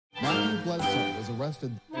Bledsoe was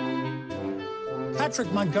arrested.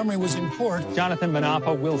 Patrick Montgomery was in court. Jonathan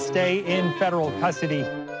Manapa will stay in federal custody.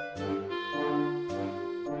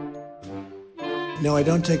 No, I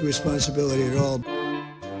don't take responsibility at all.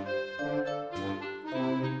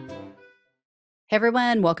 Hey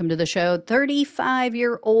everyone, welcome to the show.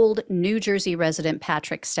 35-year-old New Jersey resident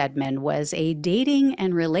Patrick Stedman was a dating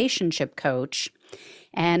and relationship coach.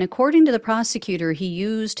 And according to the prosecutor, he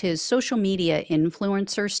used his social media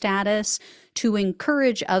influencer status to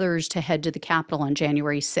encourage others to head to the Capitol on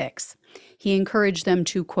January 6th. He encouraged them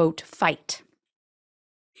to, quote, fight.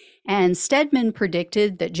 And Stedman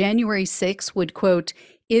predicted that January 6th would, quote,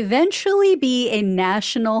 eventually be a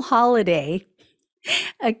national holiday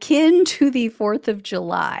akin to the 4th of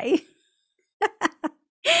July.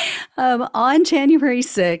 On January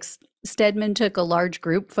 6th, Stedman took a large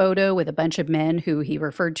group photo with a bunch of men who he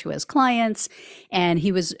referred to as clients, and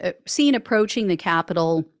he was seen approaching the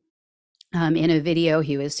Capitol. In a video,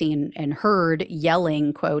 he was seen and heard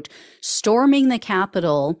yelling, quote, storming the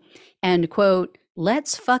Capitol, and, quote,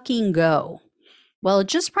 let's fucking go. Well,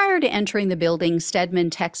 just prior to entering the building, Stedman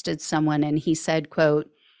texted someone and he said, quote,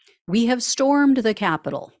 we have stormed the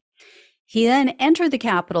Capitol. He then entered the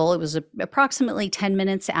Capitol. It was approximately 10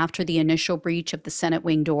 minutes after the initial breach of the Senate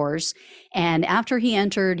wing doors. And after he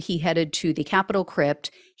entered, he headed to the Capitol crypt.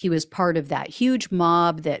 He was part of that huge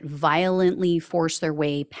mob that violently forced their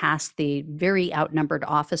way past the very outnumbered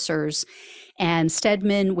officers. And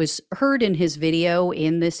Stedman was heard in his video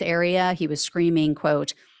in this area. He was screaming,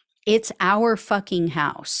 quote, it's our fucking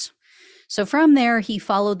house. So from there, he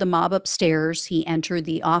followed the mob upstairs. He entered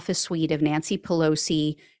the office suite of Nancy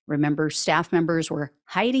Pelosi. Remember, staff members were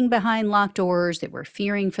hiding behind locked doors. They were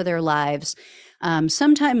fearing for their lives.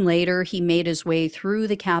 Sometime later, he made his way through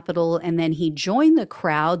the Capitol, and then he joined the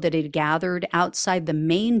crowd that had gathered outside the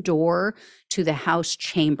main door to the House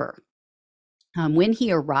chamber. When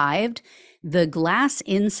he arrived, the glass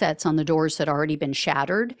insets on the doors had already been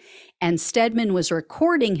shattered, and Stedman was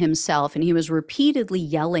recording himself, and he was repeatedly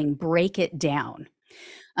yelling, break it down.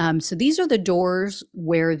 So these are the doors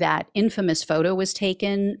where that infamous photo was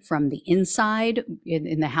taken from the inside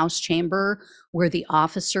in the House chamber, where the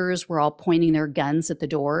officers were all pointing their guns at the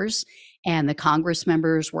doors, and the Congress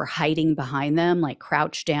members were hiding behind them, like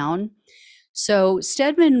crouched down. So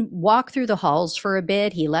Stedman walked through the halls for a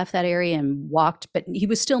bit. He left that area and walked, but he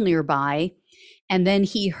was still nearby. And then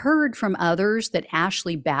he heard from others that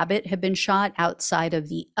Ashley Babbitt had been shot outside of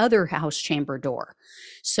the other House chamber door.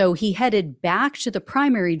 So he headed back to the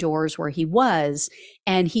primary doors where he was,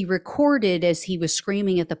 and he recorded as he was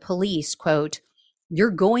screaming at the police, quote,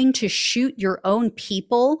 you're going to shoot your own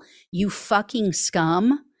people, you fucking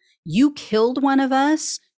scum. You killed one of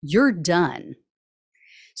us. You're done.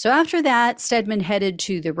 So after that, Stedman headed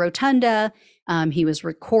to the rotunda. He was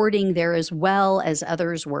recording there as well as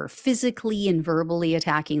others were physically and verbally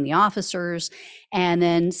attacking the officers. And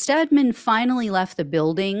then Stedman finally left the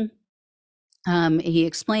building. He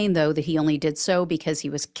explained, though, that he only did so because he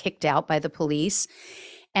was kicked out by the police.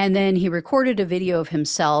 And then he recorded a video of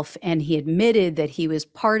himself, and he admitted that he was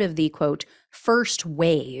part of the, quote, first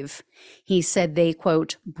wave. He said they,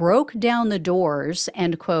 quote, broke down the doors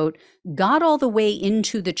and, quote, got all the way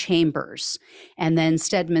into the chambers. And then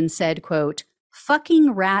Stedman said, quote,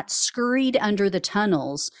 fucking rats scurried under the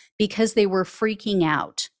tunnels because they were freaking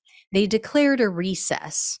out. They declared a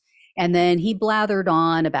recess. And then he blathered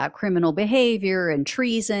on about criminal behavior and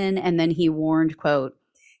treason. And then he warned, quote,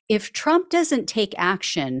 if Trump doesn't take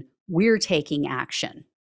action, we're taking action.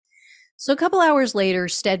 So a couple hours later,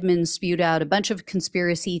 Stedman spewed out a bunch of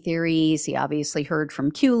conspiracy theories. He obviously heard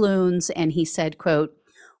from Q-loons, and he said, quote,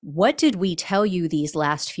 what did we tell you these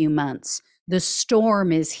last few months? The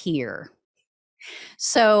storm is here.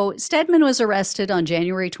 So Stedman was arrested on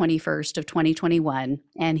January 21st of 2021,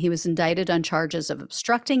 and he was indicted on charges of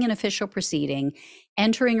obstructing an official proceeding,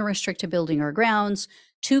 entering a restricted building or grounds,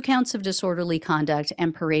 2 counts of disorderly conduct,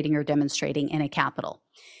 and parading or demonstrating in a Capitol.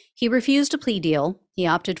 He refused a plea deal. He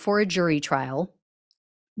opted for a jury trial.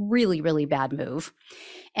 Really, really bad move.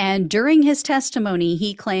 And during his testimony,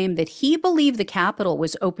 he claimed that he believed the Capitol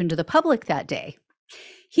was open to the public that day.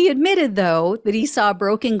 He admitted, though, that he saw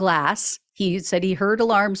broken glass. He said he heard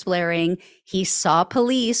alarms blaring. He saw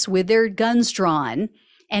police with their guns drawn,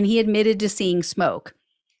 and he admitted to seeing smoke.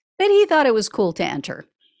 But he thought it was cool to enter.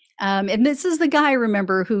 And this is the guy,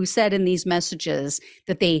 remember, who said in these messages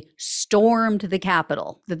that they stormed the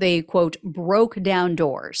Capitol, that they, quote, broke down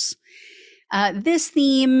doors. This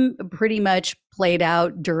theme pretty much played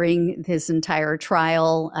out during his entire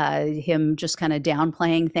trial, him just kind of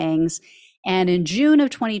downplaying things. And in June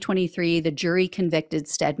of 2023, the jury convicted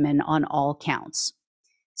Stedman on all counts.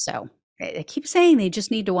 So I keep saying they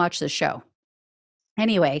just need to watch the show.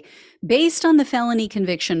 Anyway, based on the felony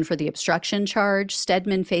conviction for the obstruction charge,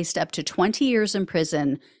 Stedman faced up to 20 years in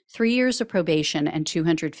prison, 3 years of probation, and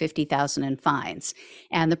 $250,000 in fines.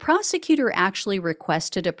 And the prosecutor actually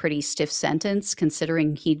requested a pretty stiff sentence,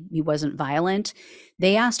 considering he wasn't violent.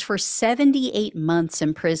 They asked for 78 months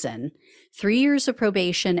in prison, 3 years of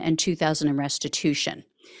probation, and $2,000 in restitution.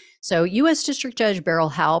 So U.S. District Judge Beryl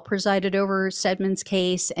Howell presided over Stedman's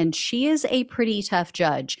case, and she is a pretty tough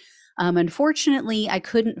judge. Unfortunately, I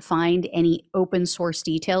couldn't find any open source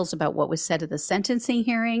details about what was said at the sentencing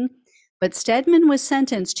hearing, but Stedman was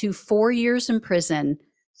sentenced to 4 years in prison,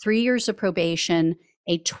 3 years of probation,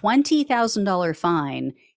 a $20,000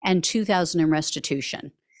 fine, and $2,000 in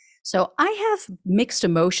restitution. So I have mixed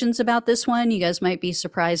emotions about this one. You guys might be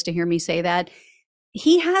surprised to hear me say that.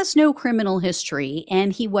 He has no criminal history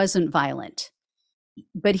and he wasn't violent,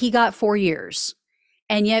 but he got 4 years.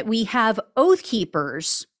 And yet we have Oath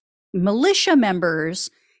Keepers, militia members,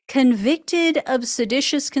 convicted of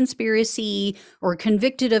seditious conspiracy or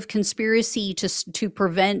convicted of conspiracy to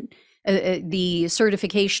prevent the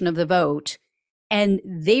certification of the vote, and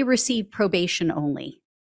they receive probation only.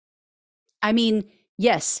 I mean,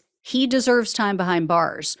 yes, he deserves time behind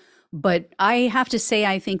bars, but I have to say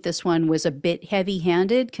I think this one was a bit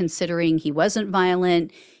heavy-handed, considering he wasn't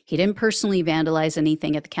violent, he didn't personally vandalize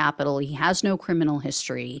anything at the Capitol, he has no criminal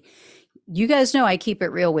history. You guys know I keep it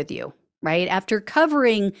real with you, right? After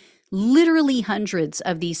covering literally hundreds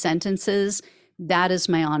of these sentences, that is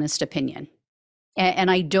my honest opinion. And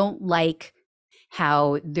I don't like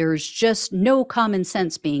how there's just no common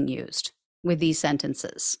sense being used with these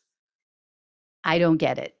sentences. I don't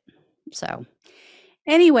get it. So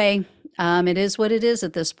anyway, it is what it is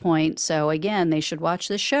at this point. So again, they should watch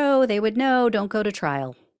the show. They would know. Don't go to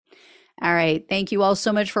trial. All right. Thank you all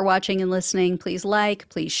so much for watching and listening. Please like,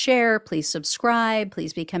 please share, please subscribe,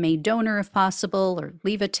 please become a donor if possible, or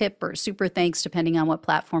leave a tip or super thanks depending on what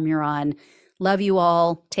platform you're on. Love you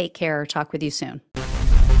all. Take care. Talk with you soon.